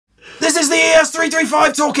This is the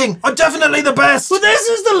ES-335 talking. I'm definitely the best. But this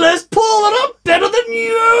is the Les Paul and I'm better than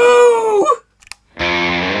you.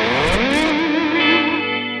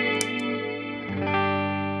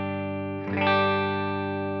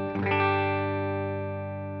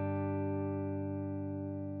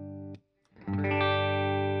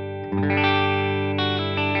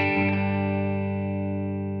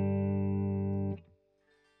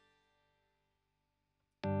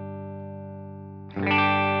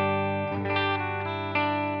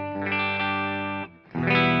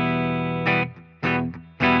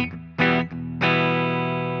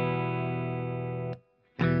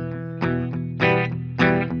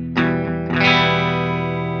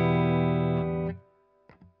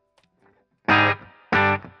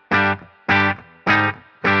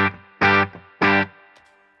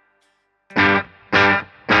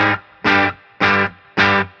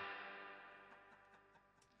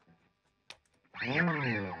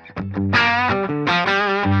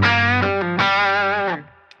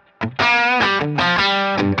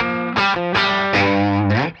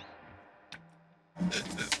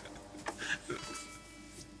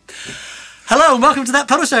 Hello and welcome to That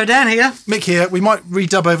Pedal Show. Dan here. Mick here. We might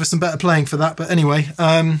redub over some better playing for that, but anyway,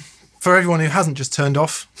 for everyone who hasn't just turned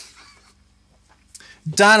off,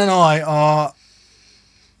 Dan and I are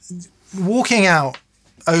walking out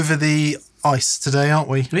over the ice today, aren't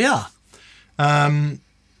we? We are.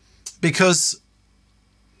 Because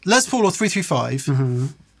Les Paul or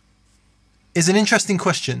 335 is an interesting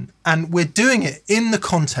question, and we're doing it in the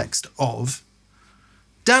context of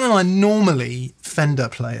Dan and I normally Fender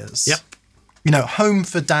players. Yep. You know, home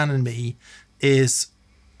for Dan and me is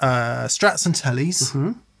Strats and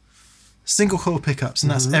Tellies, single coil pickups,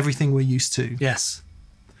 and that's everything we're used to. Yes.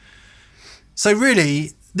 So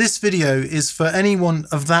really, this video is for anyone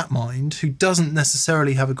of that mind who doesn't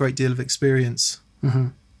necessarily have a great deal of experience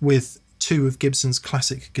with two of Gibson's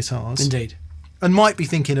classic guitars. Indeed. And might be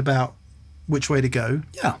thinking about which way to go.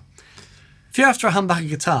 Yeah. If you're after a humbucker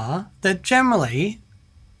guitar, they're generally,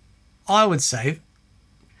 I would say,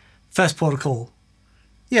 first port of call.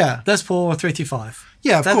 Yeah. Les Paul or 335.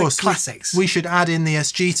 Yeah, of They're course. the classics. We should add in the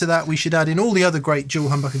SG to that. We should add in all the other great dual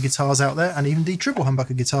humbucker guitars out there, and even the triple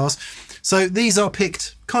humbucker guitars. So these are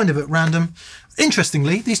picked kind of at random.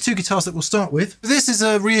 Interestingly, these two guitars that we'll start with, this is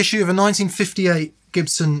a reissue of a 1958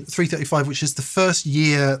 Gibson 335, which is the first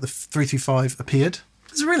year the 335 appeared.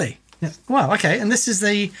 Is it really? Yeah. Wow, okay. And this is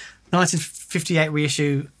the 1958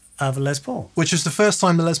 reissue of a Les Paul. Which was the first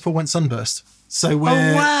time the Les Paul went sunburst. So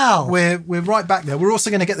we're right back there. We're also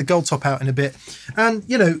going to get the gold top out in a bit, and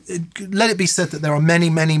you know, let it be said that there are many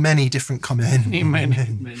different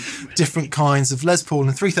different kinds of Les Paul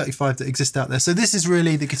and 335 that exist out there. So this is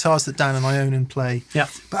really the guitars that Dan and I own and play. Yeah.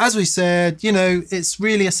 But as we said, you know, it's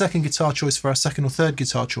really a second guitar choice for our second or third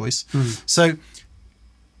guitar choice. So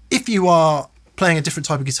if you are playing a different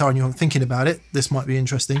type of guitar and you're thinking about it, this might be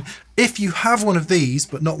interesting. If you have one of these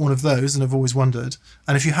but not one of those and have always wondered,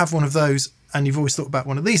 and if you have one of those and you've always thought about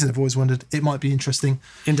one of these and have always wondered, it might be interesting.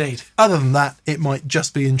 Indeed. Other than that, it might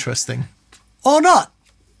just be interesting. Or not.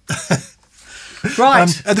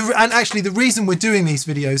 Right. And actually, the reason we're doing these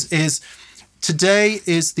videos is today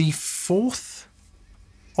is the 4th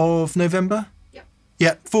of November. Yep.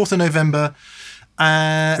 Yeah, 4th of November.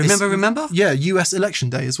 Remember? Yeah, US election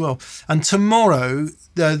day as well. And tomorrow,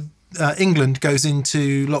 England goes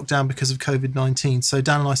into lockdown because of COVID-19. So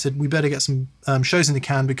Dan and I said we better get some shows in the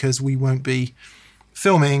can because we won't be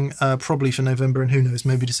filming probably for November and who knows,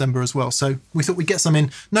 maybe December as well. So we thought we'd get some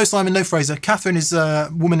in. No Simon, no Fraser. Catherine is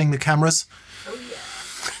womaning the cameras. Oh, yeah.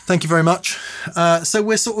 Thank you very much. So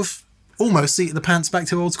we're sort of almost seat the pants back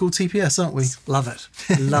to old school TPS, aren't we? Love it.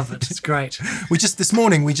 Love it. It's great. This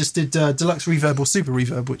morning we just did deluxe reverb or super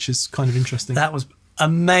reverb, which is kind of interesting. That was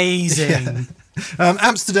amazing. Yeah.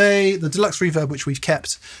 Amps today, the deluxe reverb, which we've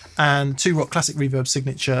kept, and 2 Rock Classic reverb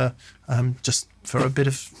signature, just for a bit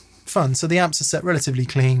of fun. So the amps are set relatively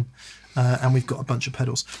clean, and we've got a bunch of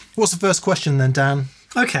pedals. What's the first question then, Dan?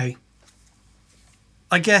 Okay.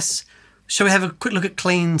 I guess, shall we have a quick look at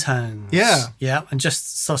clean tones? Yeah. Yeah, and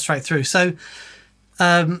just sort of straight through. So,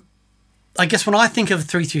 I guess when I think of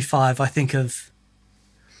 335, I think of,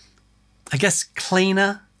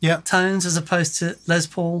 cleaner tones as opposed to Les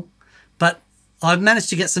Paul. But I've managed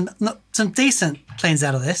to get some decent cleans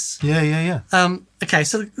out of this. Yeah. Okay,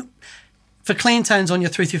 so for clean tones on your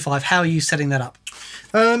 335, how are you setting that up?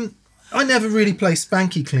 I never really play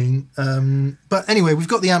spanky clean. But anyway, we've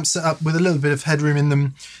got the amps set up with a little bit of headroom in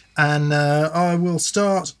them. And I will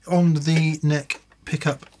start on the neck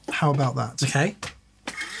pickup. How about that? Okay.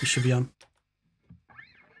 You should be on.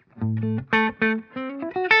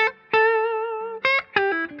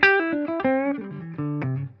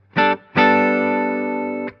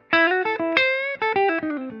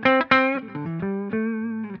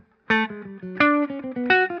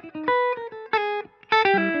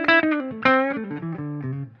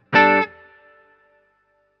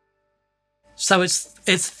 So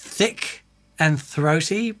it's thick and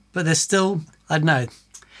throaty, but there's still, I don't know.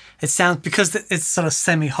 It sounds, because it's sort of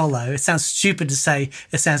semi-hollow, it sounds stupid to say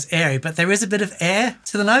it sounds airy, but there is a bit of air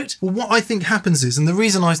to the note. Well, what I think happens is, and the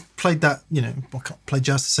reason I played that, you know, I can't play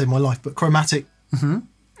jazz to save my life, but chromatic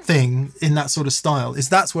thing in that sort of style, is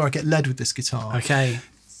that's where I get led with this guitar. Okay.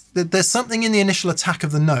 There's something in the initial attack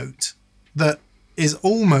of the note that is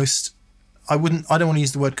almost, I don't want to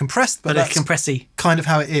use the word compressed, but that's compressy. Kind of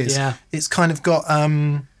how it is. Yeah. It's kind of got,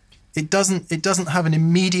 it doesn't have an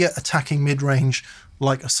immediate attacking mid-range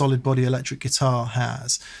like a solid body electric guitar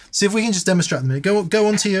has. See if we can just demonstrate them. Go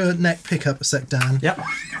onto your neck pickup a sec, Dan. Yep.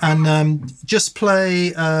 And just play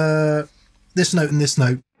this note and this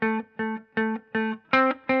note.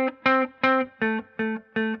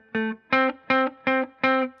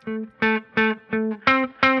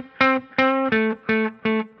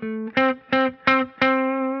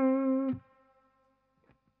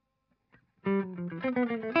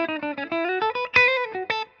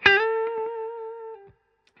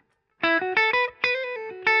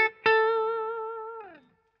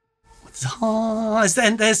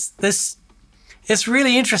 And it's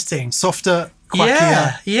really interesting. Softer,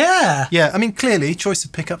 quackier. Yeah. I mean, clearly, choice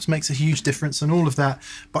of pickups makes a huge difference and all of that.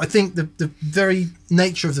 But I think the very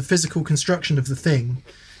nature of the physical construction of the thing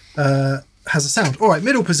has a sound. All right,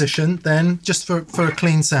 middle position then, just for a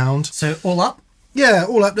clean sound. So all up? Yeah,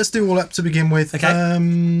 all up. Let's do all up to begin with.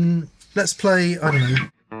 Okay. Let's play, I don't know.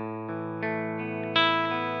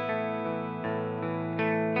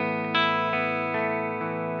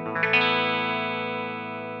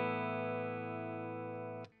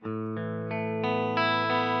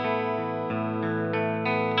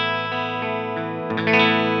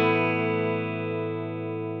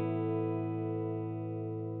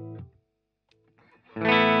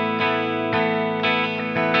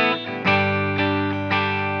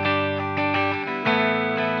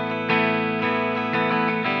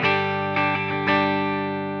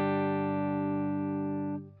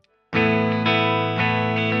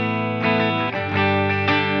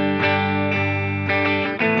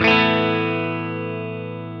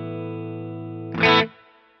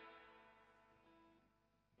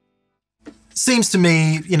 Seems to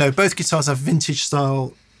me, you know, both guitars have vintage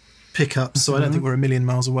style pickups, so I don't think we're a million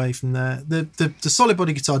miles away from there. The solid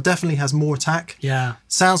body guitar definitely has more attack. Yeah.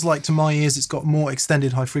 Sounds like to my ears it's got more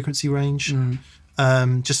extended high frequency range,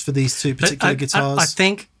 just for these two particular guitars. I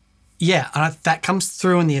think, that comes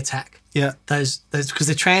through in the attack. Yeah. Those because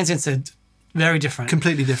the transients are very different.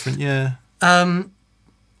 Completely different, yeah.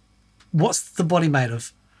 What's the body made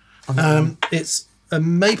of? It's a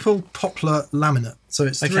maple poplar laminate. So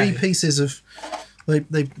it's three pieces of,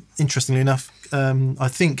 they interestingly enough, I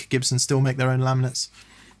think Gibson still make their own laminates.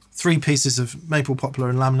 3 pieces of maple poplar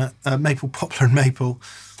and laminate, maple poplar and maple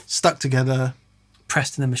stuck together.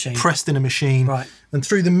 Pressed in a machine. Right. And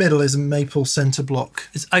through the middle is a maple centre block.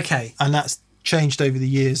 Okay. And that's changed over the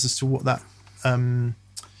years as to what that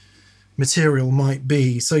material might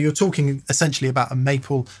be. So you're talking essentially about a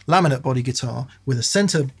maple laminate body guitar with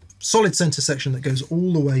a solid centre section that goes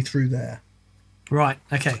all the way through there. Right,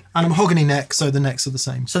 okay. And a mahogany neck, so the necks are the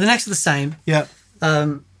same. So the necks are the same. Yeah.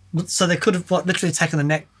 So they could have literally taken the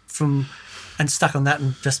neck and stuck on that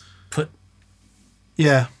and just put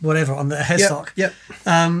whatever on the headstock. Yep.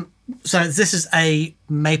 So this is a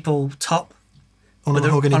maple top on a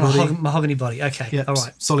mahogany body. Mahogany body. Okay. Yeah. All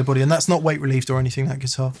right. Solid body, and that's not weight relieved or anything. That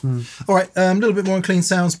guitar. All right. A little bit more on clean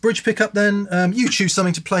sounds. Bridge pickup. Then you choose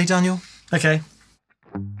something to play, Daniel. Okay.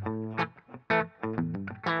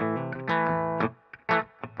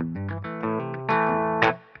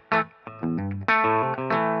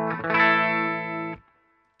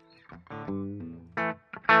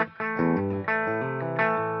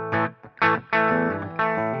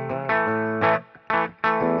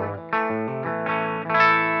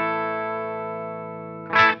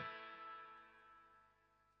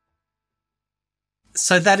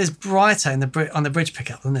 So that is brighter on the bridge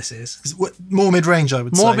pickup than this is. It's more mid-range, I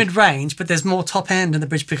would say. More mid-range, but there's more top end in the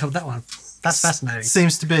bridge pickup of that one. That's fascinating.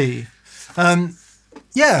 Seems to be. The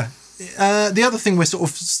other thing we're sort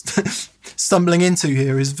of stumbling into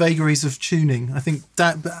here is vagaries of tuning. I think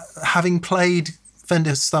that having played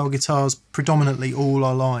Fender-style guitars predominantly all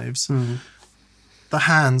our lives, the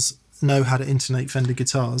hands know how to intonate Fender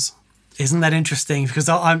guitars. Isn't that interesting? Because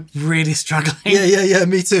I'm really struggling. Yeah,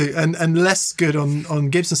 me too. And less good on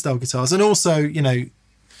Gibson style guitars. And also, you know,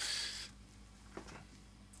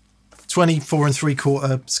 24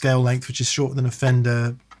 3/4 scale length, which is shorter than a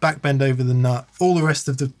Fender, back bend over the nut, all the rest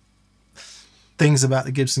of the things about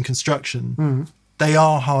the Gibson construction. they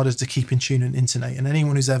are harder to keep in tune and intonate. And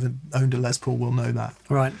anyone who's ever owned a Les Paul will know that.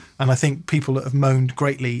 Right. And I think people that have moaned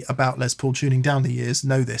greatly about Les Paul tuning down the years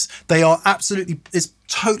know this. They are absolutely, it's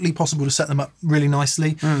totally possible to set them up really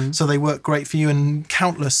nicely. So they work great for you, and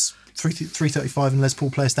countless 335 and Les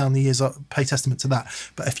Paul players down the years pay testament to that.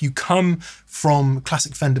 But if you come from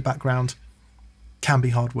classic Fender background, can be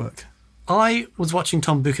hard work. I was watching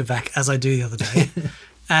Tom Bukovac, as I do the other day,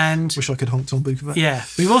 and Wish I could honk Tom Bukovac. yeah,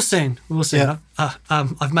 we will soon. We will soon. Yeah.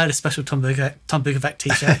 I've made a special Tom Bukovac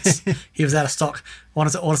t-shirts. He was out of stock. I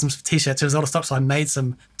wanted to order some t-shirts. He was out of stock, so I made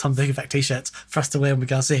some Tom Bukovac t-shirts for us to wear when we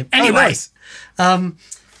go and see him. Anyway, and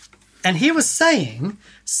he was saying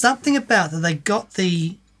something about that they got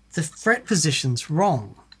the fret positions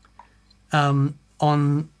wrong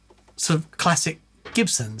on sort of classic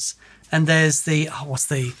Gibsons. And there's the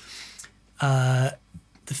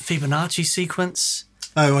Fibonacci sequence.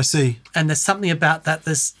 Oh, I see. And there's something about that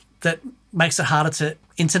that makes it harder to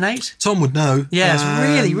intonate. Tom would know. Yeah, it's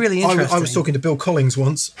really, really interesting. I was talking to Bill Collins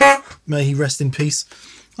once. May he rest in peace.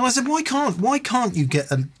 And I said, why can't you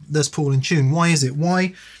get a Les Paul in tune? Why is it?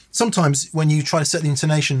 Why? Sometimes when you try to set the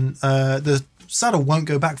intonation, the saddle won't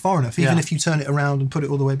go back far enough, even if you turn it around and put it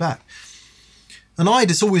all the way back. And I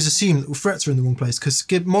just always assume that the frets are in the wrong place, because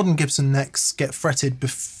modern Gibson necks get fretted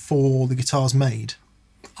before the guitar's made.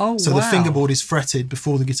 Oh, so the fingerboard is fretted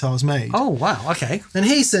before the guitar's made. Oh, wow, okay. And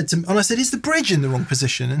he said to me, and I said, is the bridge in the wrong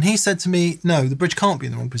position? And he said to me, no, the bridge can't be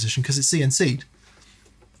in the wrong position because it's CNC'd.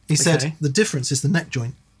 He said, the difference is the neck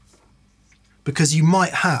joint. Because you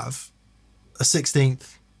might have a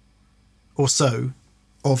 16th or so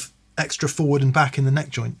of extra forward and back in the neck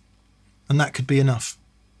joint, and that could be enough.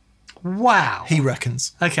 Wow. He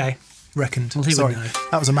reckons. Okay. Reckoned. Well, he Sorry, would know.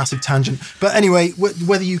 that was a massive tangent. But anyway,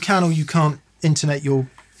 whether you can or you can't intonate your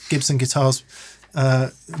Gibson guitars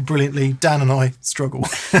brilliantly, Dan and I struggle.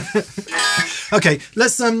 Okay,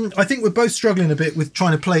 let's. I think we're both struggling a bit with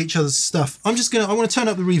trying to play each other's stuff. I want to turn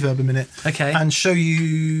up the reverb a minute. Okay. And show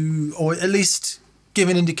you, or at least give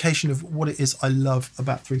an indication of what it is I love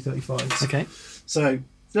about 335s. Okay. So a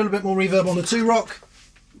little bit more reverb on the 2-rock.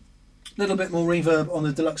 A little bit more reverb on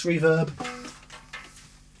the deluxe reverb.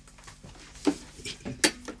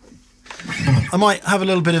 I might have a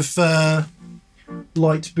little bit of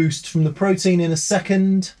light boost from the Protein in a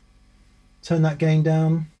second. Turn that gain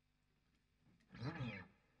down.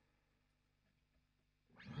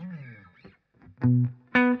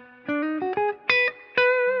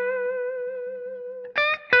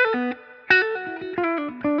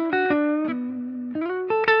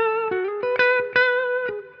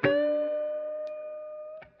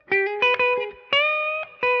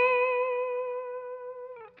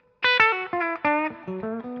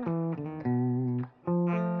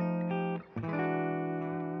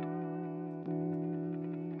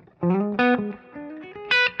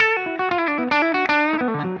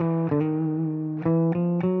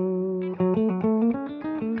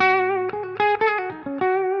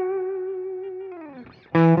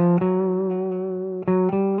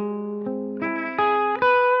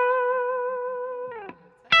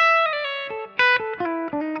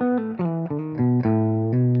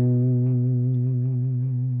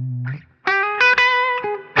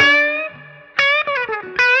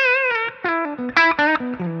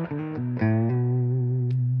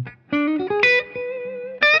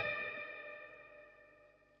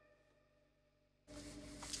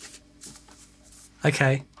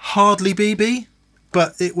 Okay. Hardly BB,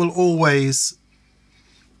 but it will always,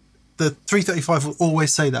 the 335 will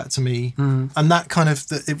always say that to me. And that kind of,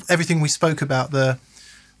 everything we spoke about, the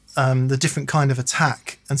different kind of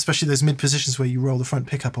attack, and especially those mid positions where you roll the front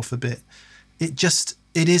pickup off a bit, it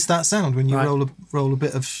is that sound when you roll a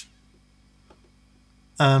bit of,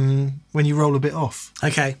 when you roll a bit off.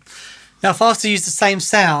 Okay. Now, if I was to use the same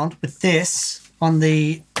sound with this on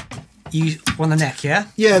the neck, yeah?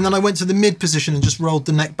 Yeah, and then I went to the mid position and just rolled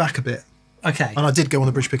the neck back a bit. Okay. And I did go on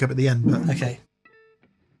the bridge pickup at the end. But Okay.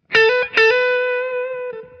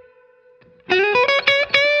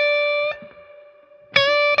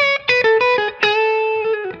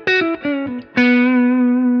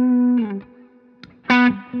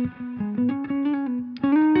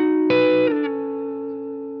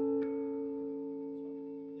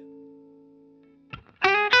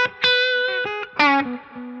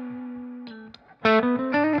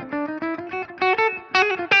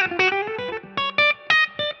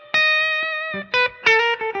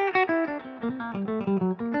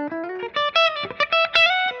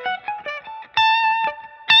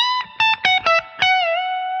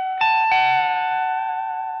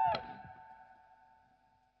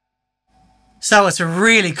 So it's a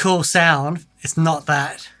really cool sound. It's not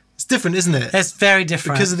that. It's different, isn't it? It's very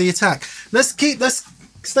different because of the attack. Let's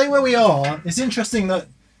stay where we are. It's interesting that,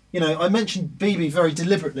 you know, I mentioned BB very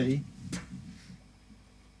deliberately.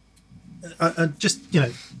 Just, you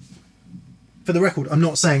know, for the record, I'm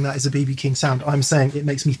not saying that is a BB King sound. I'm saying it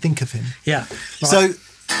makes me think of him. Yeah. Right. So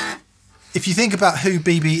if you think about who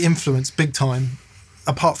BB influenced big time,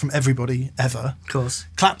 apart from everybody ever, Of course.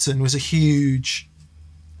 Clapton was a huge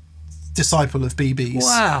disciple of BB's.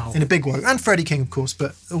 Wow. In a big way. And Freddie King, of course,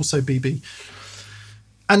 but also BB.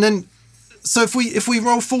 And then, so if we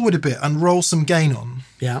roll forward a bit and roll some gain on,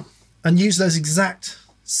 Yeah. and use those exact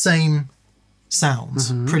same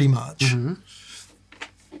sounds, pretty much.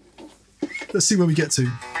 Let's see where we get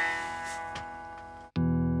to.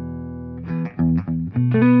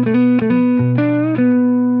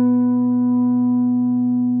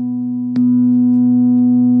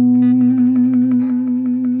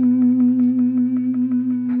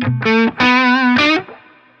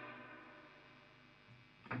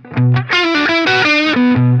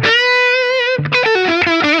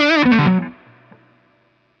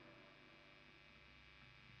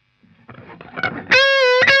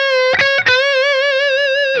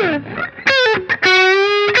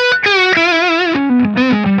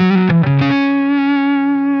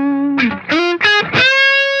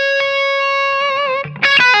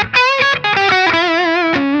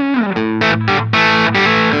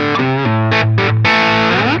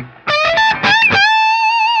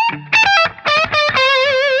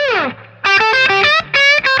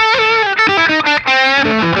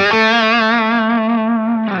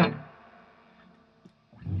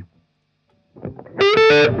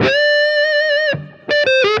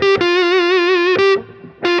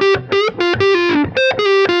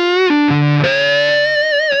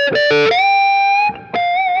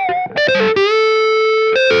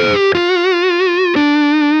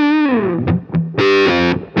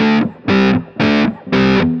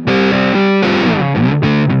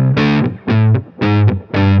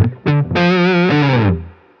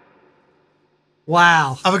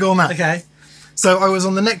 Wow. Have a go on that. Okay. So I was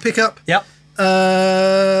on the neck pickup. Yep.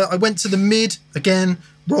 I went to the mid again,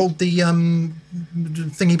 rolled the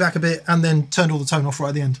thingy back a bit, and then turned all the tone off right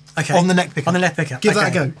at the end. Okay. On the neck pickup. On the neck pickup. Give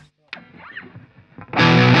that a go.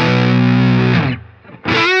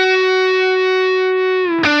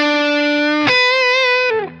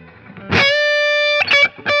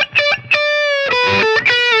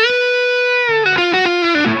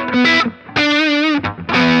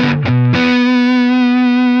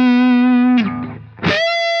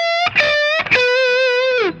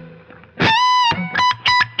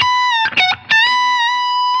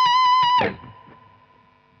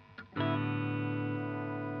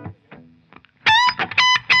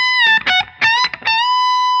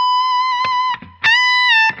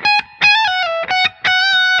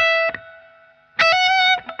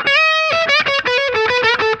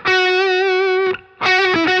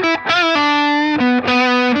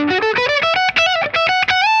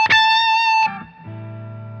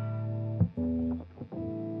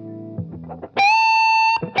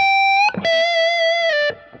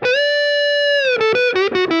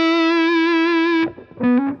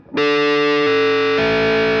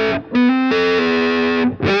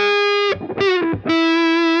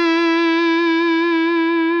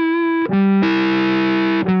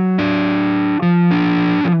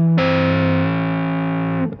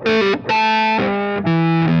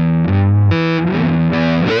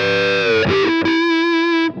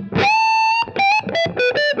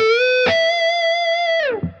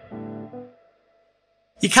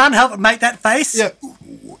 You can't help but make that face. Yeah.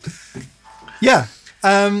 Yeah.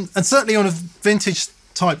 And certainly on a vintage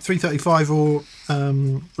type 335 or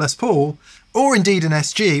Les Paul, or indeed an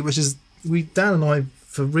SG, which is, Dan and I,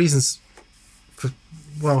 for reasons,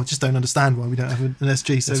 just don't understand why we don't have an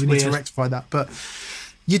SG, so That's we need to weird. rectify that. But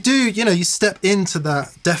you do, you step into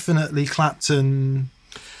that definitely Clapton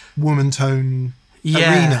woman tone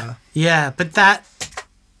arena. Yeah, but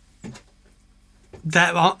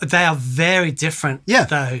they are very different. Yeah.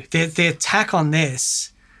 Though the attack on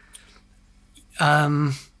this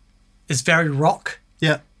is very rock.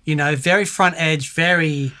 Yeah. Very front edge,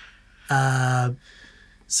 very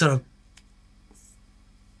sort of.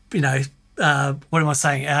 What am I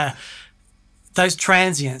saying? Those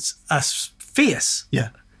transients are fierce. Yeah.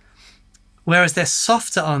 Whereas they're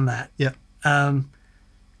softer on that. Yeah.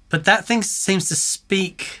 But that thing seems to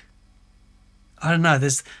speak. I don't know.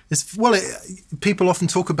 People often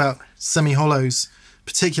talk about semi-hollows,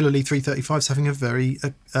 particularly 335s, having a very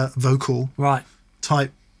vocal Right.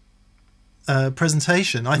 type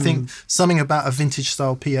presentation. I think something about a vintage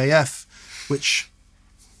style PAF, which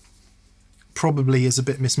probably is a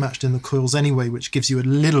bit mismatched in the coils anyway, which gives you a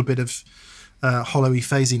little bit of hollowy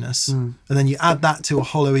phasiness. And then you add that to a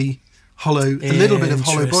little bit of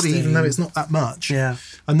hollow body, even though it's not that much. Yeah.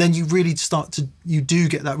 And then you really you do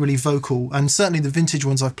get that really vocal. And certainly the vintage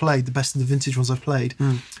ones I've played, the best of the vintage ones I've played,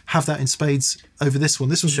 have that in spades over this one.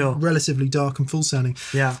 This one's relatively dark and full sounding.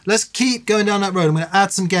 Yeah. Let's keep going down that road. I'm going to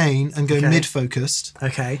add some gain and go mid-focused.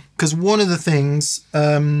 Okay. Because one of the things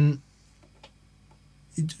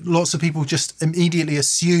lots of people just immediately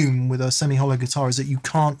assume with a semi-hollow guitar is that you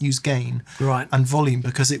can't use gain and volume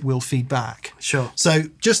because it will feed back. Sure. So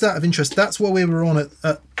just out of interest, that's what we were on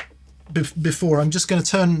at before. I'm just going to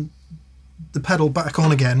turn the pedal back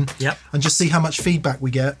on again and just see how much feedback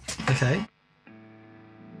we get. Okay.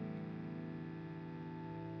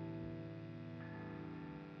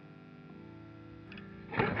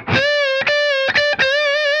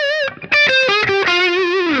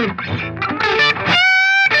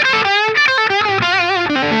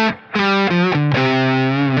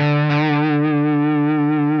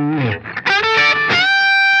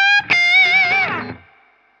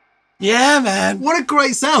 Yeah, man. What a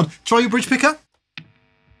great sound. Try your bridge pickup.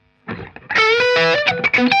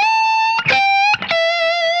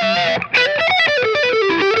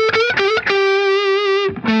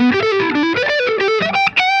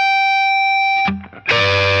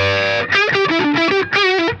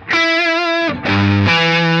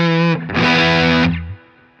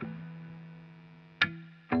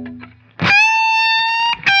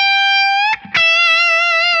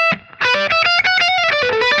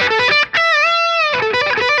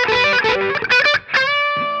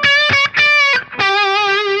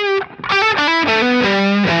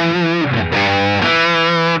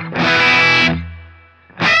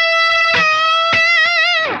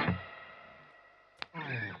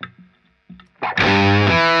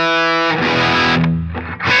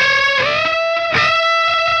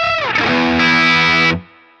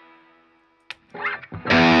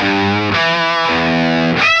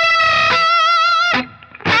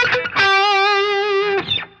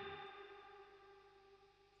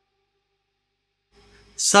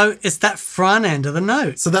 So it's that front end of the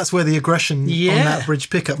note. So that's where the aggression on that bridge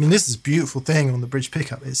pickup. I mean, this is a beautiful thing on the bridge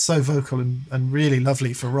pickup. It's so vocal and really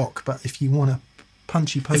lovely for rock. But if you want a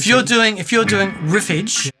punchy post, if you're doing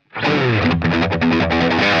riffage.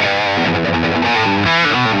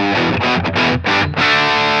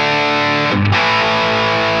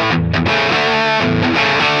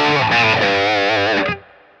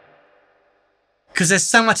 Because there's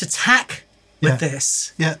so much attack with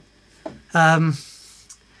this. Yeah.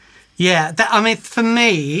 Yeah, I mean, for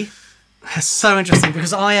me, it's so interesting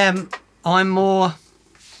because I'm more,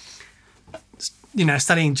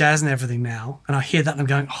 studying jazz and everything now, and I hear that and I'm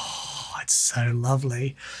going, oh, it's so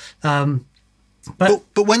lovely. But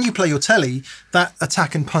when you play your telly, that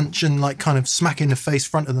attack and punch and like kind of smack in the face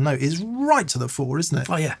front of the note is right to the fore, isn't it?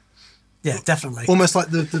 Oh yeah, yeah, definitely. Almost like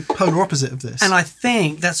the polar opposite of this. And I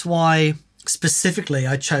think that's why specifically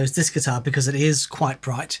I chose this guitar because it is quite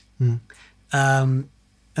bright.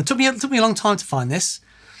 It took me a long time to find this.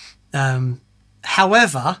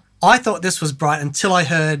 However, I thought this was bright until I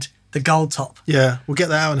heard the gold top. Yeah, we'll get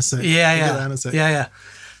that out in a sec. Yeah.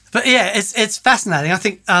 But yeah, it's fascinating. I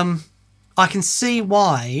think I can see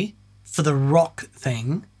why for the rock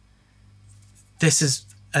thing, this is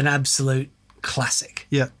an absolute classic.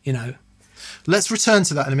 Yeah. Let's return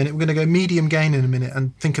to that in a minute. We're going to go medium gain in a minute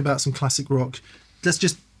and think about some classic rock.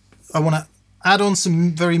 I want to add on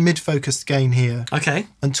some very mid-focused gain here. Okay.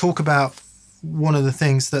 And talk about one of the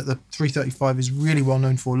things that the 335 is really well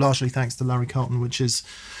known for, largely thanks to Larry Carlton, which is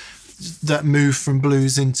that move from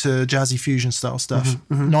blues into jazzy fusion style stuff.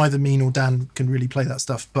 Neither me nor Dan can really play that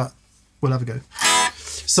stuff, but we'll have a go.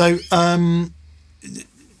 So,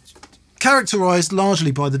 characterised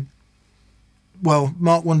largely by the, Mark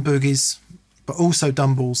I boogies, but also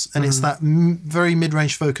Dumbles, and it's that very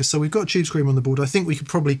mid-range focus. So we've got Tube Scream on the board. I think we could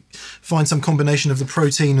probably find some combination of the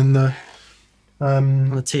Protein and the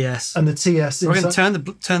TS. And the TS. We're going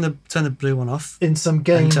to turn the blue one off in some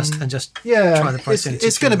gain and just try the Protein.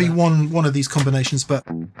 It's going to be one of these combinations, but.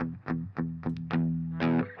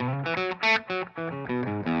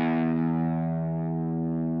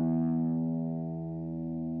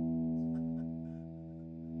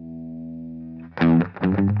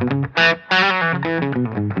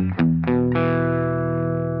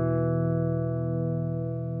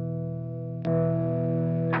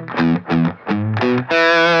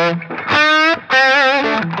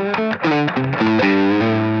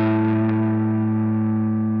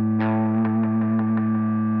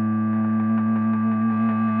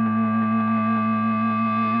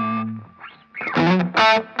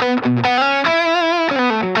 Just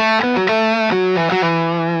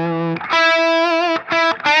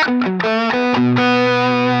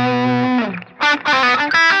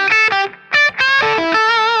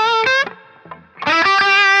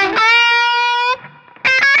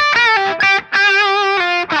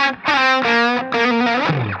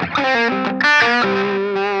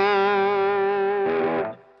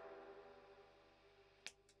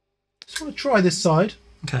want to try this side.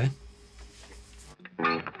 Okay.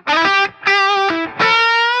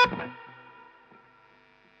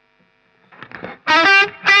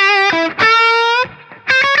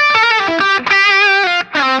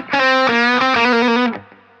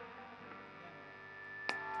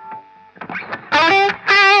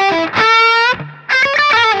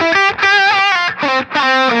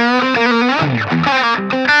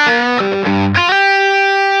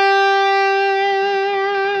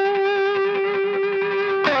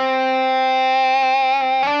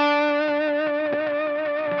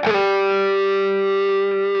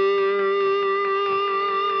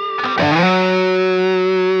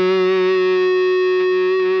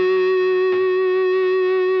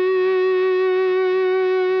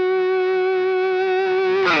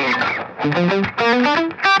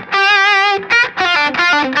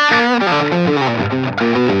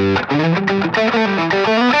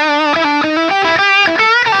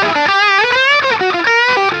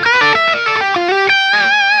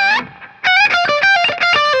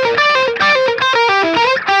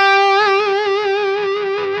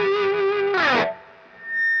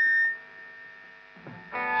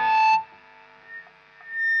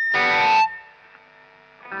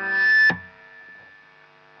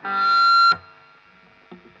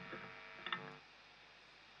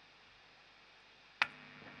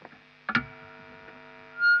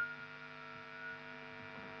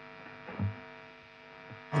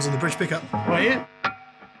 One's on the bridge pickup. Right here.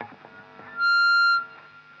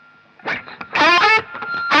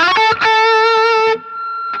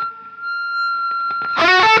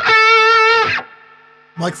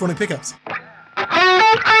 Microphonic pickups.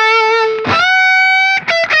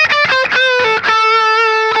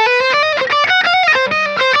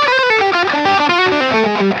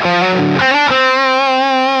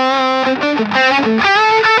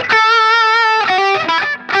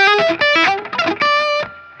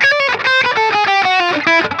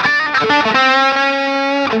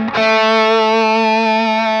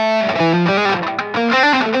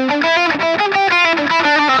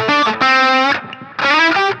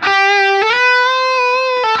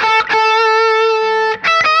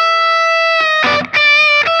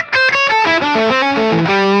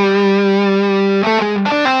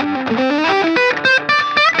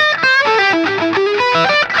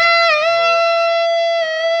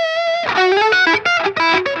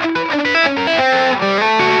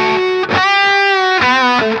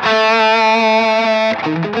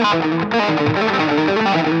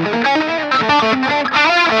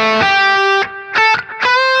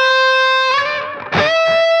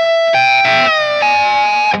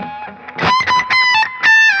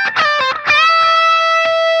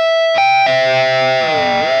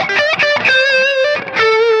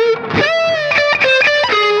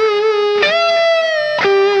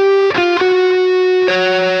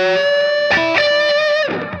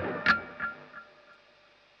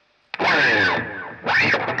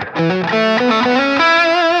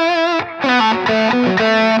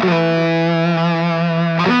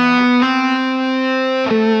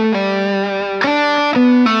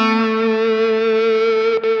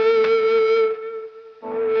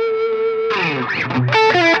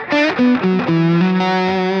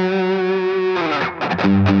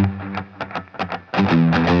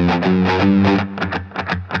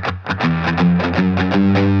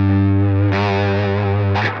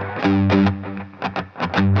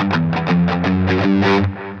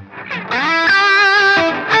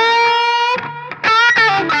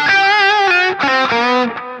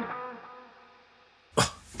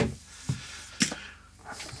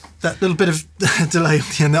 That little bit of delay at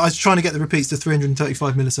the end there. I was trying to get the repeats to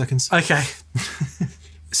 335 milliseconds. Okay.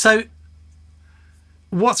 So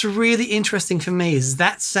what's really interesting for me is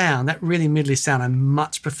that sound, that really middly sound. I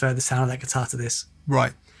much prefer the sound of that guitar to this.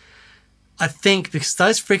 Right. I think because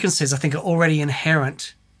those frequencies I think are already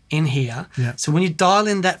inherent in here. Yeah. So when you dial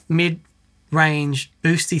in that mid-range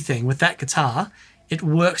boosty thing with that guitar, it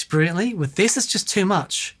works brilliantly. With this, it's just too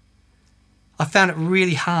much. I found it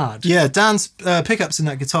really hard. Yeah, Dan's pickups in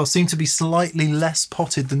that guitar seem to be slightly less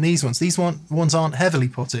potted than these ones. These ones aren't heavily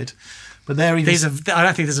potted, but they're even... I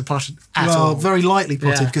don't think there's a potted at all. Well, very lightly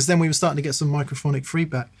potted, because then we were starting to get some microphonic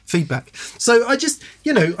feedback. So I just,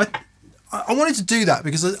 I wanted to do that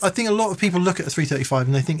because I think a lot of people look at a 335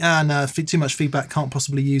 and they think, no, too much feedback, can't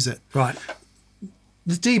possibly use it. Right.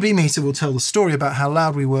 The dB meter will tell the story about how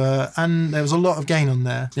loud we were, and there was a lot of gain on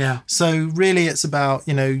there. Yeah. So really it's about,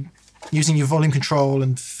 using your volume control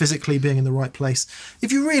and physically being in the right place.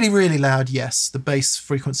 If you're really, really loud, yes, the bass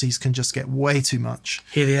frequencies can just get way too much.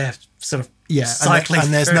 Hear the air sort of cycling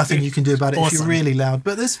and there's nothing you can do about it if you're Awesome. really loud.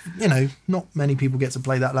 But there's, not many people get to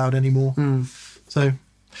play that loud anymore. So,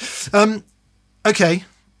 okay.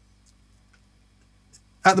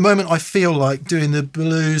 At the moment, I feel like doing the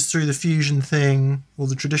blues through the fusion thing, or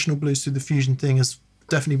the traditional blues through the fusion thing, has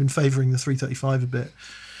definitely been favouring the 335 a bit.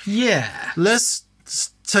 Yeah. Let's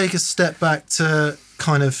take a step back to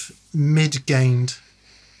kind of mid-gained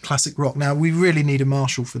classic rock. Now, we really need a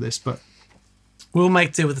Marshall for this, but we'll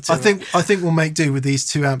make do with the two. I think we'll make do with these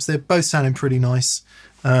two amps. They're both sounding pretty nice.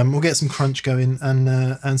 We'll get some crunch going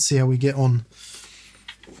and see how we get on.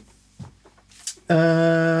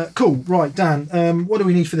 Cool. Right, Dan. What do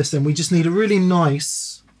we need for this then? We just need a really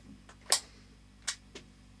nice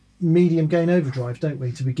medium gain overdrive, don't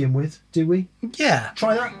we, to begin with? Do we? Yeah.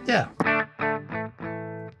 Try that? Yeah.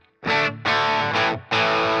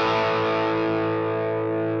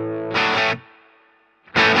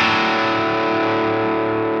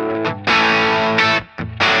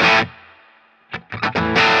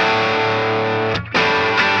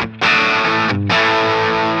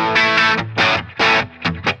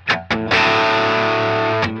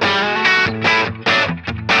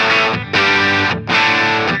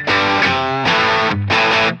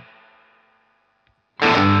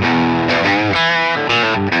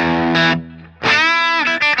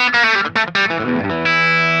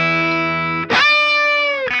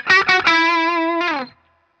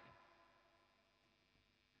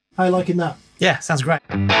 How are you liking that? Yeah, sounds great.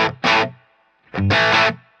 Yeah,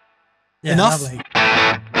 Enough? Lovely.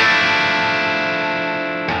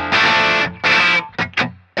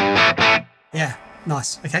 Yeah,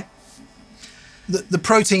 nice. Okay. The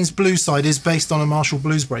Proteins blues side is based on a Marshall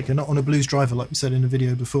blues breaker, not on a blues driver, like we said in the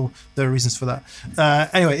video before. There are reasons for that.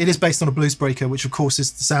 Anyway, it is based on a blues breaker, which of course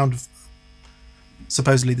is the sound of,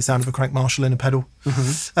 supposedly the sound of a crank Marshall in a pedal.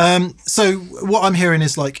 So what I'm hearing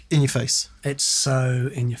is like in your face. It's so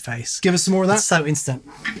in your face. Give us some more of that. It's so instant.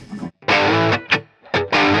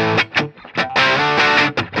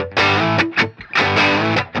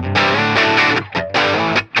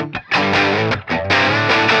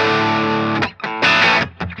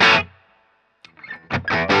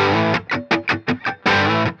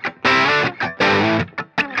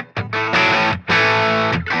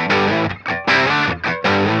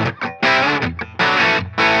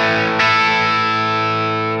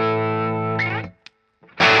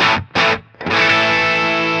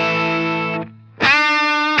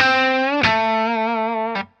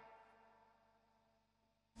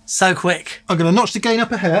 So quick. I'm going to notch the gain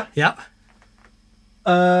up a hair. Yep.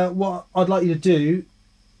 What I'd like you to do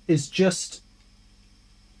is just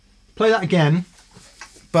play that again,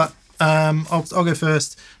 but I'll go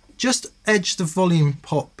first. Just edge the volume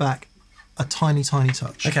pot back a tiny, tiny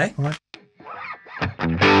touch. Okay. All right.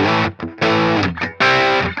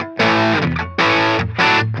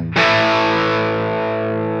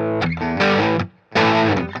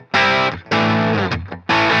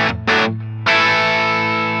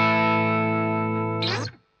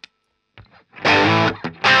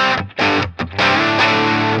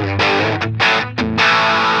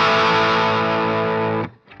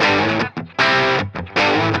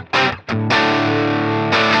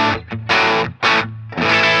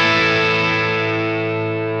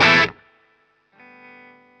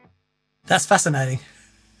 That's fascinating.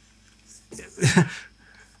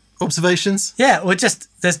 Observations? Yeah, or just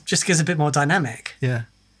gives a bit more dynamic. Yeah.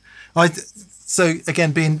 So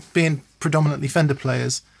again, being predominantly Fender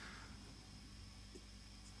players,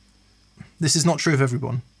 this is not true of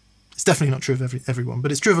everyone. It's definitely not true of everyone,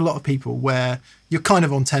 but it's true of a lot of people where you're kind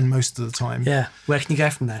of on 10 most of the time. Yeah. Where can you go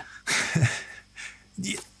from there?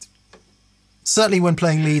 Certainly when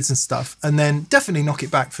playing leads and stuff, and then definitely knock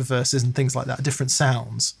it back for verses and things like that, different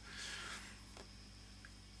sounds.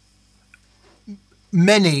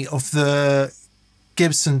 Many of the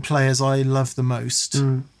Gibson players I love the most,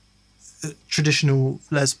 traditional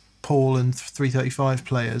Les Paul and 335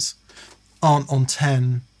 players, aren't on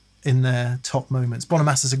 10 in their top moments.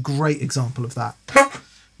 Bonamassa's a great example of that,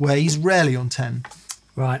 where he's rarely on 10.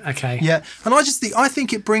 Right, okay. Yeah, and I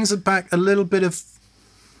think it brings it back a little bit of,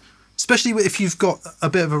 especially if you've got a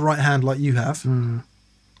bit of a right hand like you have.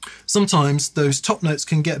 Sometimes those top notes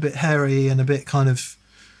can get a bit hairy and a bit kind of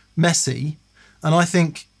messy. And I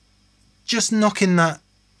think just knocking that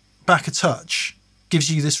back a touch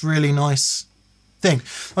gives you this really nice thing.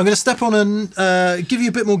 I'm going to step on and give you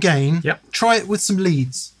a bit more gain. Yep. Try it with some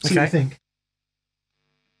leads. See what you think.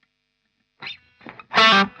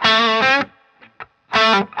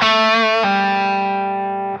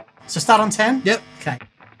 So start on 10? Yep. Okay.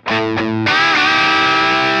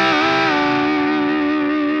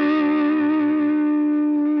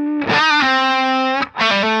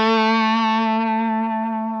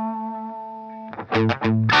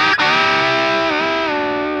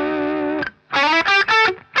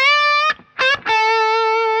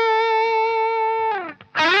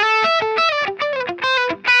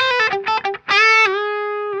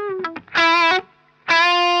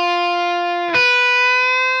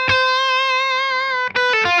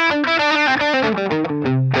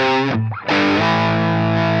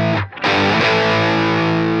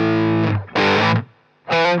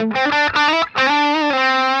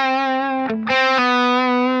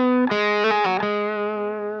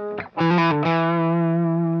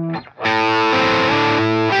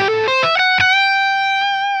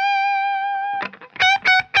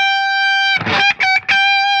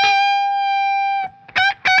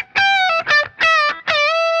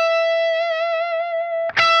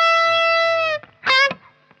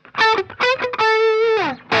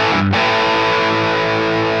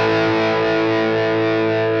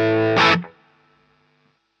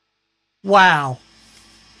 Wow.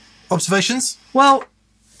 Observations? Well,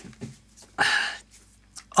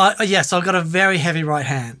 yes, I've got a very heavy right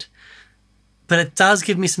hand, but it does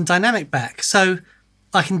give me some dynamic back. So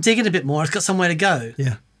I can dig it a bit more. It's got somewhere to go.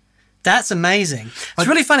 Yeah. That's amazing. It's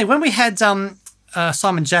really funny. When we had Simon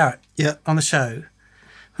Jarrett on the show,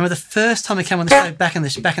 remember the first time he came on the show back in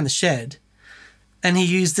the shed, and he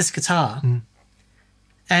used this guitar,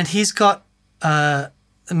 and he's got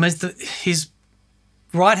his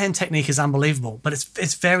right-hand technique is unbelievable, but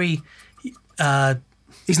it's very...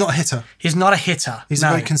 he's not a hitter. He's not a hitter. He's a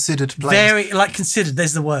very considered player. Considered,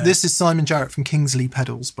 there's the word. This is Simon Jarrett from Kingsley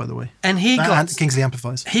Pedals, by the way. And Kingsley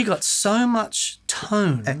Amplifiers. He got so much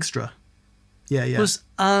tone. Extra. Yeah. It was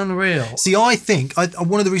unreal. See, I think,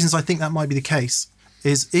 one of the reasons I think that might be the case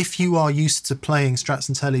is if you are used to playing Strats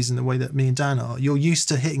and Tellies in the way that me and Dan are, you're used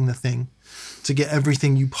to hitting the thing to get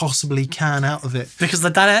everything you possibly can out of it. Because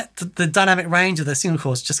the dynamic range of the single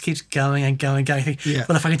chords just keeps going and going and going. You think,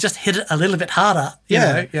 well, if I can just hit it a little bit harder, you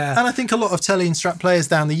know. And I think a lot of Telly and Strat players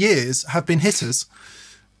down the years have been hitters,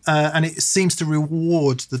 and it seems to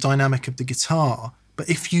reward the dynamic of the guitar. But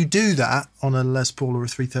if you do that on a Les Paul or a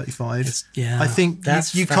 335, I think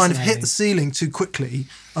you kind of hit the ceiling too quickly,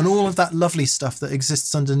 and all of that lovely stuff that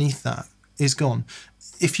exists underneath that is gone.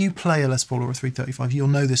 If you play a Les Paul or a 335, you'll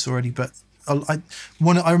know this already, but I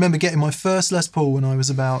remember getting my first Les Paul when I was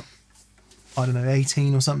about,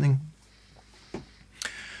 18 or something.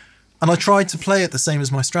 And I tried to play it the same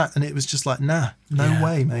as my Strat, and it was just like, no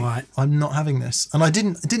way, mate. Right. I'm not having this. And I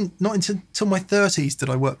didn't not until my 30s did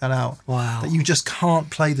I work that out. Wow. That you just can't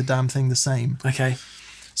play the damn thing the same. Okay.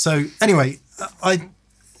 So anyway,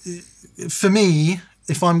 for me,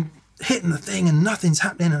 if I'm hitting the thing and nothing's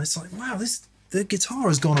happening, and it's like, wow, the guitar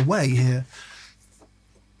has gone away here.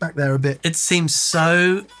 Back there a bit. It seems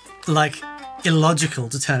so illogical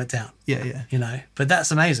to turn it down. Yeah. You know, but that's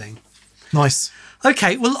amazing. Nice.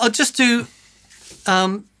 Okay, well, I'll just do.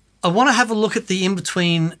 I want to have a look at the in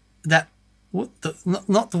between that,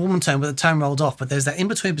 not the woman tone, but the tone rolled off. But there's that in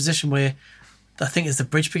between position where I think is the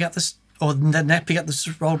bridge pick up this or the neck pick up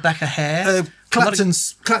this rolled back a hair.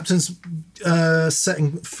 Clapton's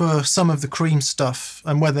setting for some of the Cream stuff,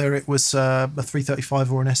 and whether it was a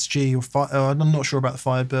 335 or an SG or I'm not sure about the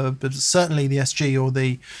 5, but certainly the SG or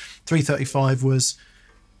the 335 was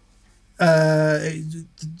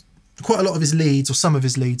quite a lot of his leads, or some of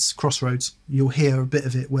his leads, Crossroads. You'll hear a bit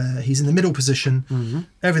of it where he's in the middle position,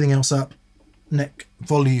 everything else up, neck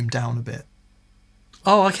volume down a bit.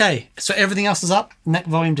 Oh, okay. So everything else is up, neck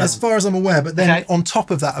volume down. As far as I'm aware, but then on top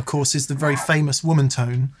of that, of course, is the very famous woman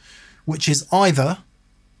tone, which is either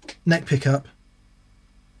neck pickup,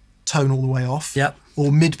 tone all the way off,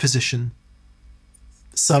 or mid position,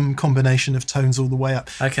 some combination of tones all the way up.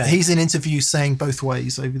 Okay. He's in interviews saying both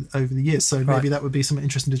ways over the years, so maybe that would be something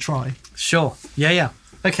interesting to try. Sure. Yeah.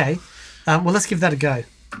 Okay. Well, let's give that a go,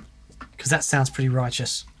 because that sounds pretty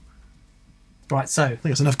righteous. Right, so... I think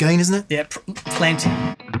that's enough gain, isn't it? Yeah, plenty.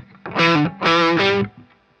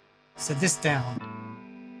 So this down.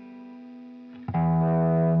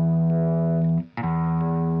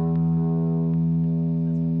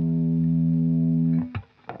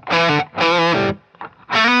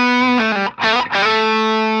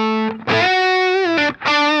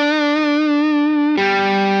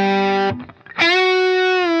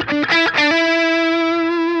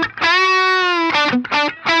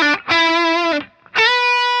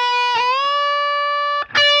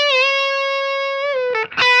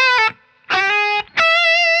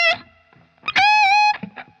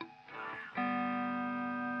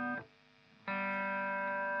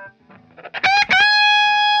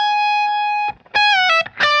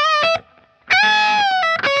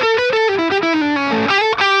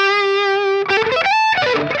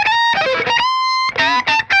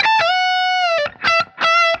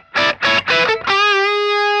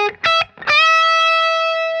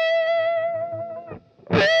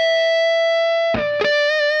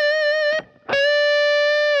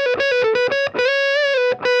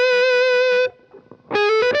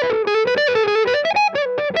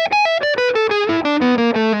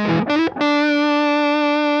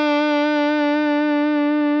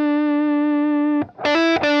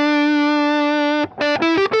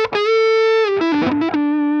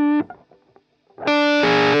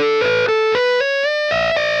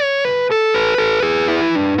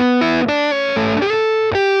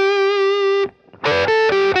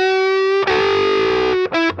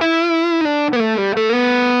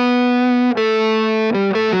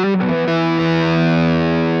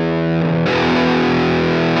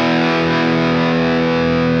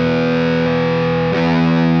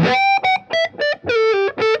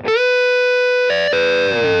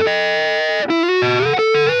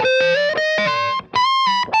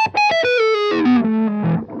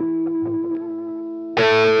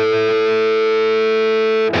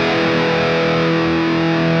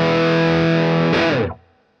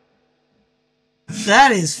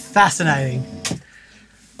 That is fascinating.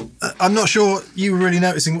 I'm not sure you were really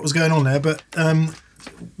noticing what was going on there, but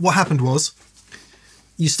what happened was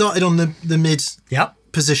you started on the mid Yep.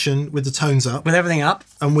 position with the tones up, With everything up.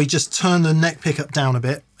 and we just turned the neck pickup down a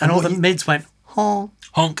bit. And all what the mids went honk.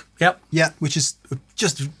 honk. Yep. Yeah, which is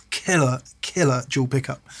just killer dual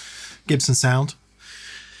pickup Gibson sound.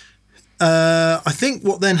 I think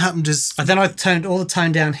what then happened is And then I turned all the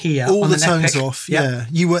tone down here. all on the neck tones pick. off. Yep. Yeah,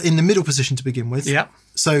 you were in the middle position to begin with. Yep.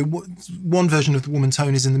 So one version of the woman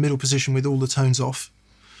tone is in the middle position with all the tones off,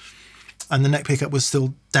 and the neck pickup was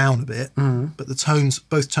still down a bit, but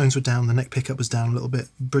both tones were down. The neck pickup was down a little bit.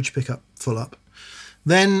 Bridge pickup full up.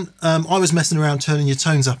 Then I was messing around turning your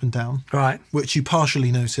tones up and down, Right. which you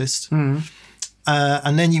partially noticed.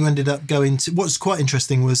 And then you ended up going to, what's quite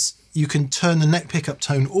interesting was you can turn the neck pickup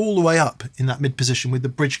tone all the way up in that mid position with the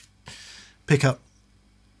bridge pickup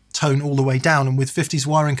tone all the way down. And with 50s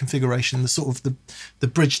wiring configuration, the sort of the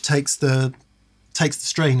bridge takes the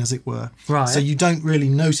strain, as it were. Right. So you don't really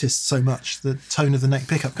notice so much the tone of the neck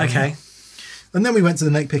pickup going Okay. up. And then we went to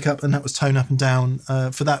the neck pickup, and that was tone up and down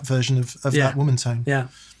for that version of that woman tone. Yeah.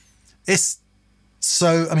 It's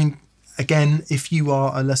so, I mean, again, if you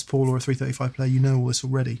are a Les Paul or a 335 player, you know all this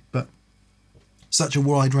already, but such a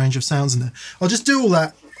wide range of sounds in there. I'll just do all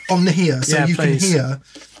that on the here so you please. can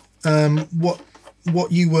hear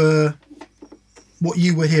what you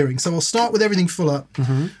were hearing. So I'll start with everything full up.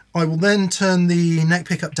 I will then turn the neck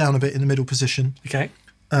pickup down a bit in the middle position. Okay.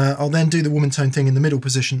 I'll then do the woman tone thing in the middle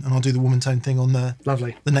position, and I'll do the woman tone thing on the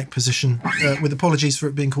Lovely. neck position. With apologies for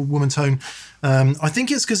it being called woman tone. I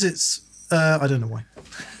think it's because it's I don't know why.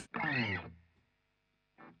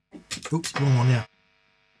 Oops, wrong one. Yeah.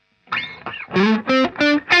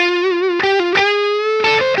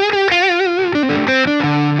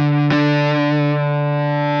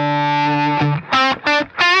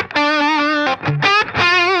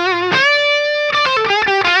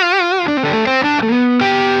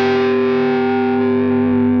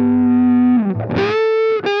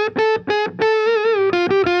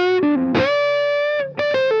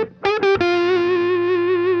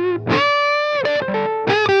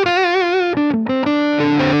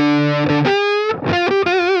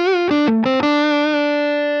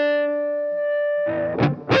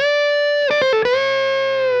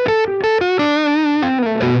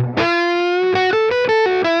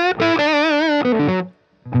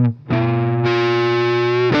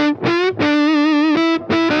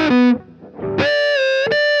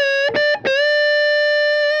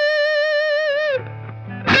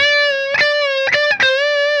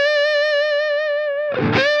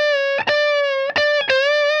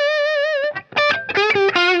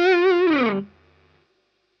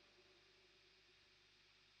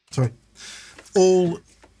 Sorry. All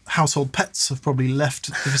household pets have probably left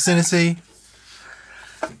the vicinity.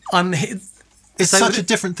 It's such a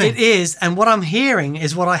different thing. It is, and what I'm hearing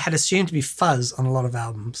is what I had assumed to be fuzz on a lot of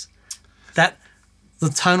albums. That the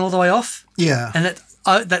tone all the way off. Yeah. And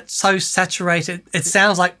that's so saturated. It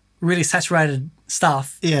sounds like really saturated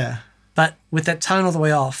stuff. Yeah. But with that tone all the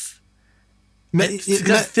way off, it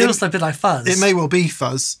feels a bit like fuzz. It may well be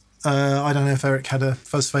fuzz. I don't know if Eric had a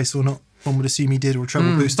fuzz face or not. One would assume he did, or a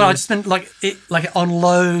treble booster. But I just meant like on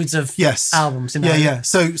loads of albums. You know? Yeah.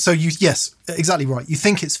 So yes, exactly right. You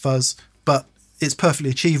think it's fuzz, but it's perfectly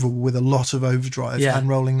achievable with a lot of overdrive and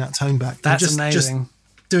rolling that tone back. That's just, amazing.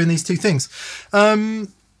 Just doing these two things.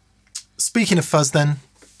 Speaking of fuzz, then,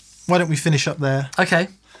 why don't we finish up there? Okay.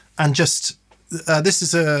 And just this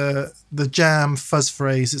is the Jam fuzz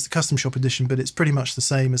phrase. It's the custom shop edition, but it's pretty much the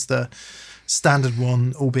same as the standard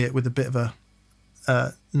one, albeit with a bit of a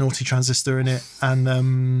naughty transistor in it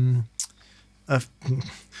and a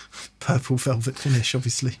purple velvet finish,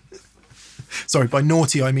 obviously. Sorry, by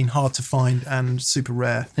naughty I mean hard to find and super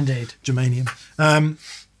rare. Indeed. Germanium.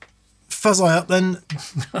 Fuzz eye up then,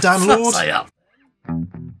 Dan Lord. Fuzz eye up.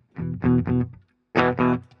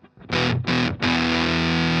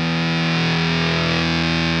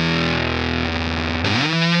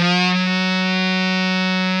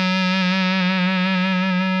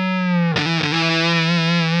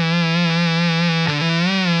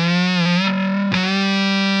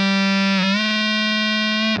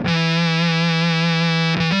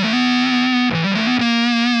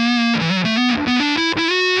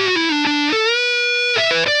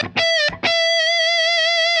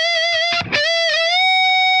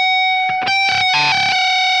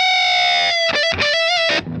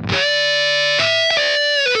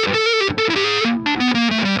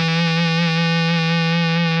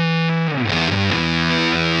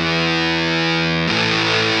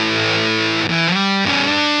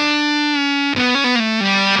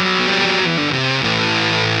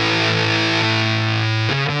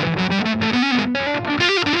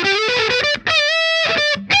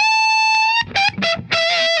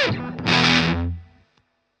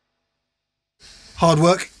 hard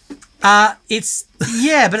work. It's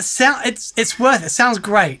but it's worth it. It sounds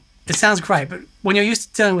great. It sounds great, but when you're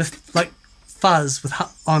used to dealing with like fuzz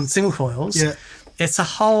on single coils, it's a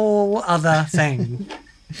whole other thing.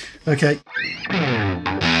 Okay.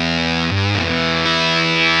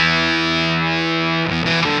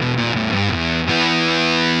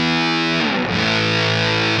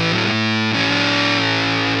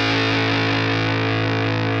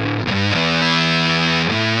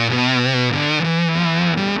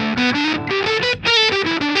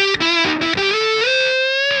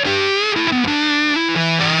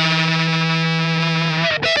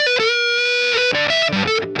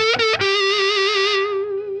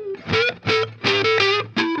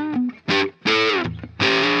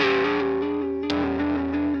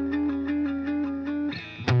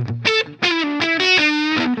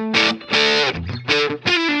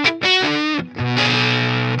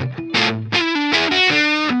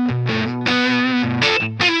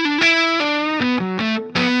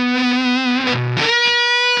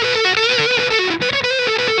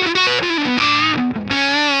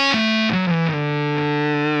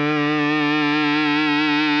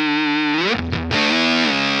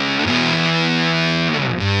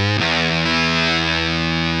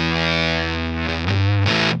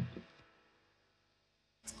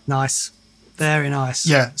 Nice. Very nice.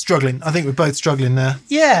 Yeah, struggling. I think we're both struggling there.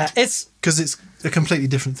 Yeah, it's... Because it's a completely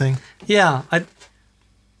different thing. Yeah.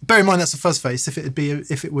 Bear in mind that's a fuzz face. If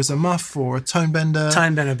it was a muff or a tone bender...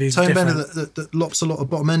 Tone bender would be different. Tone bender that lops a lot of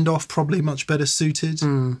bottom end off, probably much better suited.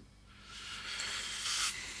 Mm.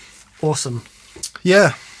 Awesome.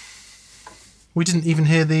 Yeah. We didn't even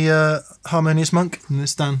hear the harmonious monk in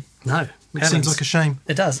this, Dan. No. Which seems like a shame.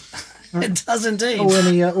 It does. It does indeed.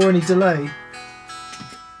 Or any delay.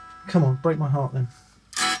 Come on, break my heart then.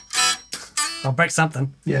 I'll break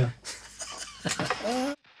something. Yeah.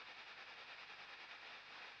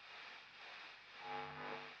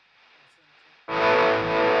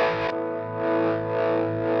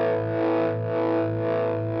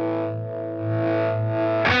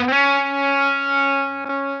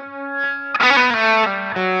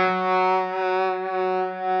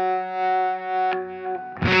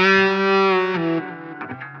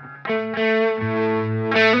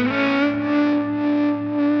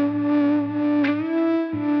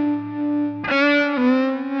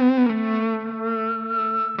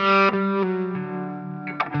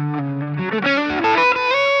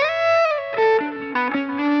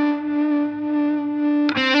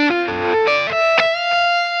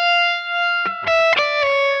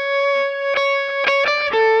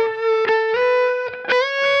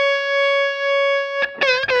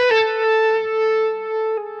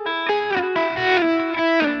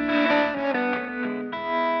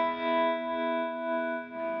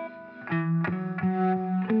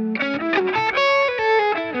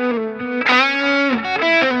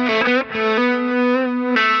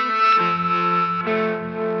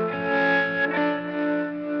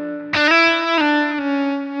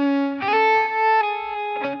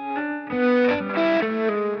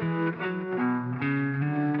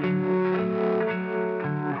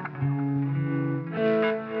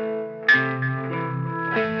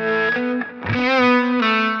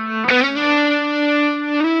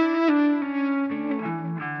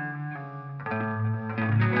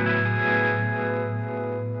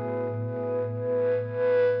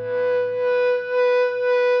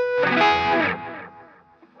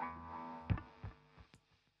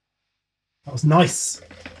 That was nice.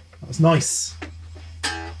 That was nice.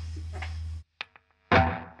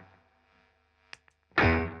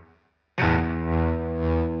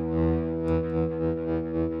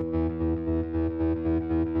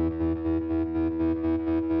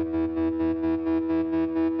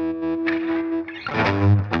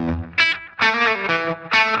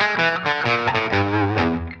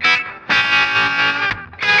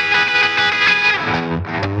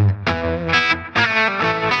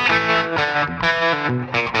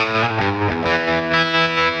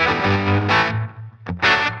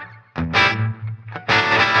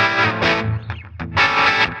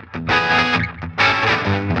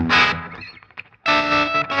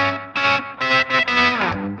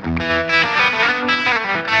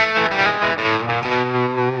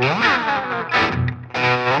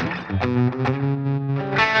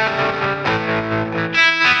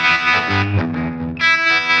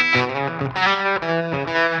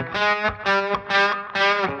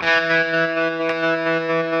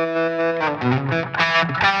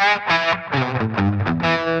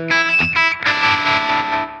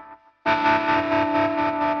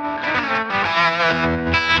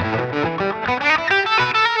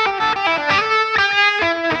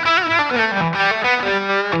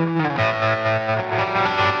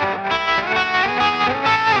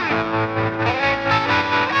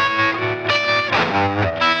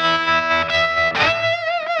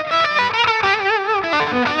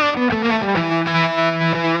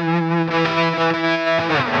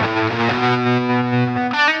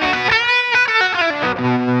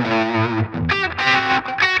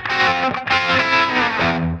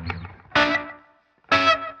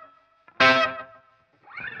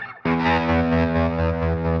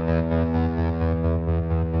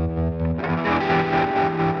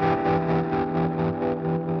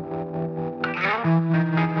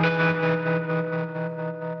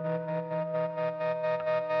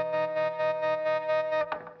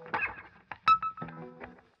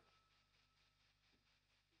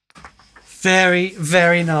 Very,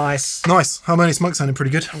 very nice. Nice. Harmonious Monk sounding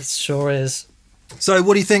pretty good. It sure is. So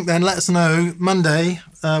what do you think then? Let us know. Monday,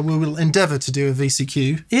 we will endeavour to do a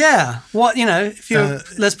VCQ. Yeah. What, if you're a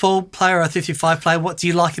Les Paul player or a 55 player, what do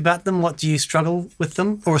you like about them? What do you struggle with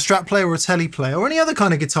them? Or a Strat player or a Tele player or any other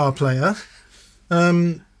kind of guitar player.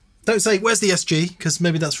 Don't say, where's the SG? Because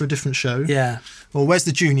maybe that's for a different show. Yeah. Or where's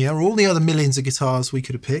the Junior? Or all the other millions of guitars we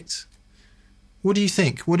could have picked. What do you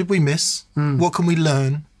think? What did we miss? What can we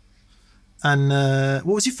learn? And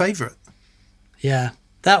what was your favourite? Yeah,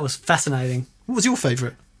 that was fascinating. What was your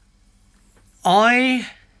favourite? There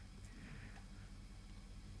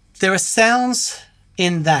are sounds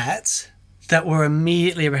in that were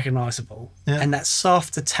immediately recognisable. Yeah. And that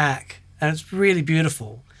soft attack, and it's really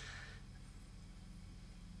beautiful.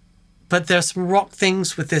 But there are some rock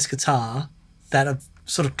things with this guitar that are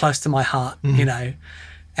sort of close to my heart,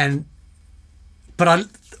 But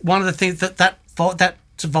one of the things that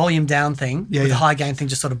volume down thing, the high gain thing,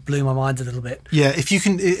 just sort of blew my mind a little bit. Yeah, if you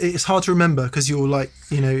can, it's hard to remember because you're like,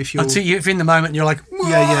 if you're, if you're in the moment, you're like,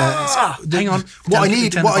 hang on. What I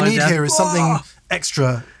need here is something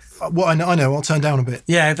extra. What I know, I'll turn down a bit.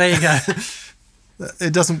 Yeah, there you go.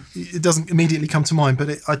 It doesn't immediately come to mind, but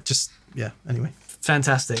anyway.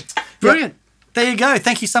 Fantastic. Brilliant. Yep. There you go.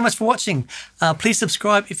 Thank you so much for watching. Please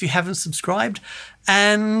subscribe if you haven't subscribed.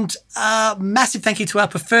 And massive thank you to our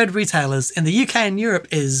preferred retailers in the UK and Europe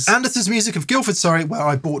is... Anderson's Music of Guildford, where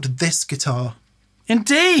I bought this guitar.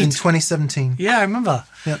 Indeed. In 2017. Yeah, I remember.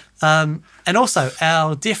 Yep. And also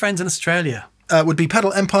our dear friends in Australia. Would be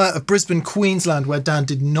Pedal Empire of Brisbane, Queensland, where Dan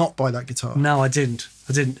did not buy that guitar. No, I didn't.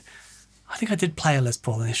 I think I did play a Les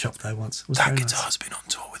Paul in his shop though once. It was that guitar's been on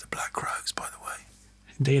tour with the Black Crows, by the way.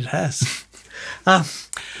 Indeed it has.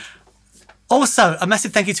 Also, a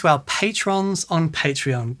massive thank you to our patrons on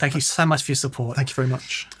Patreon. Thank you so much for your support. Thank you very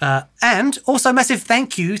much. And also a massive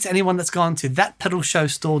thank you to anyone that's gone to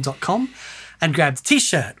thatpedalshowstore.com and grabbed a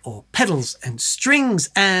t-shirt or pedals and strings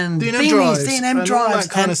and beanies, D&M drives, all that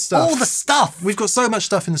kind of stuff. All the stuff. We've got so much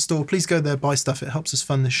stuff in the store. Please go there, buy stuff. It helps us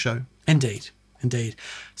fund this show. Indeed.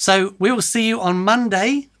 So we will see you on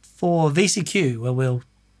Monday for VCQ, where we'll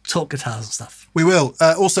talk guitars and stuff. We will.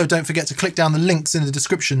 Also, don't forget to click down the links in the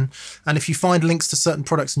description. And if you find links to certain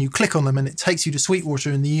products and you click on them and it takes you to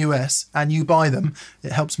Sweetwater in the US and you buy them,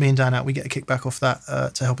 it helps me and Dan out. We get a kickback off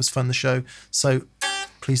that to help us fund the show. So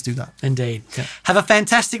please do that. Indeed. Yeah. Have a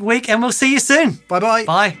fantastic week and we'll see you soon. Bye-bye.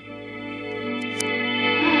 Bye.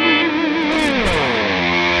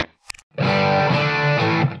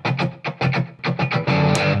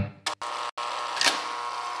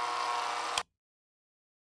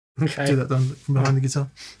 Okay. Do that then from behind the guitar.